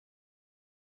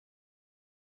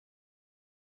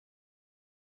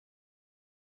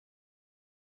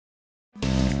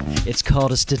It's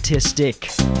called a statistic.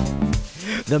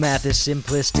 The math is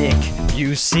simplistic,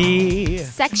 you see.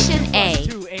 Section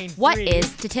A. What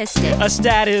is statistics? A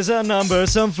stat is a number,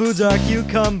 some foods are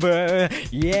cucumber.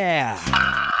 Yeah.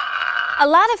 A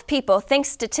lot of people think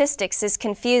statistics is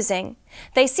confusing.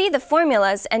 They see the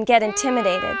formulas and get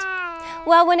intimidated.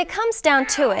 Well, when it comes down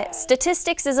to it,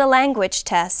 statistics is a language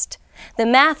test. The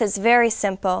math is very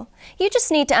simple. You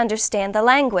just need to understand the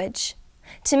language.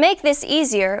 To make this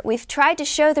easier, we've tried to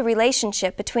show the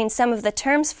relationship between some of the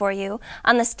terms for you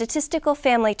on the statistical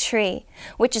family tree,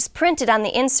 which is printed on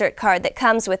the insert card that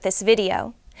comes with this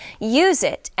video. Use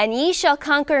it, and ye shall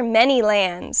conquer many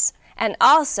lands, and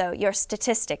also your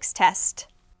statistics test.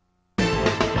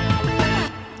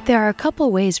 There are a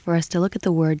couple ways for us to look at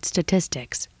the word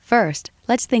statistics. First,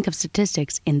 let's think of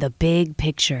statistics in the big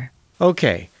picture.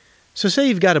 Okay, so say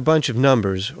you've got a bunch of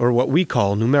numbers, or what we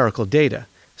call numerical data.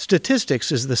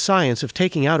 Statistics is the science of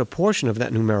taking out a portion of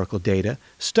that numerical data,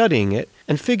 studying it,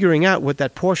 and figuring out what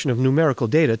that portion of numerical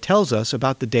data tells us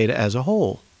about the data as a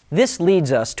whole. This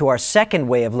leads us to our second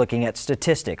way of looking at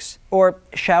statistics, or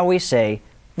shall we say,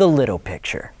 the little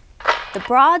picture. The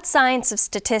broad science of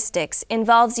statistics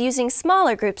involves using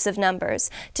smaller groups of numbers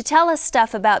to tell us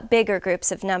stuff about bigger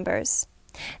groups of numbers.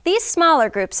 These smaller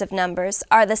groups of numbers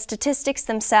are the statistics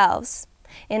themselves.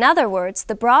 In other words,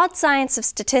 the broad science of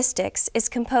statistics is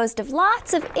composed of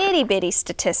lots of itty-bitty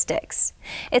statistics.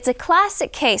 It's a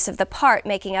classic case of the part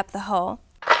making up the whole.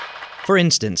 For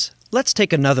instance, let's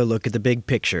take another look at the big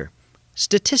picture.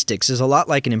 Statistics is a lot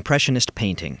like an impressionist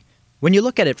painting. When you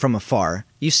look at it from afar,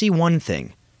 you see one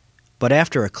thing. But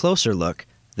after a closer look,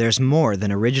 there's more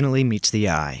than originally meets the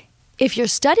eye. If you're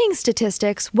studying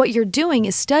statistics, what you're doing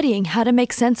is studying how to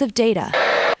make sense of data.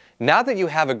 Now that you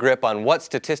have a grip on what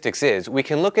statistics is, we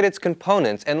can look at its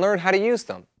components and learn how to use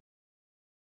them.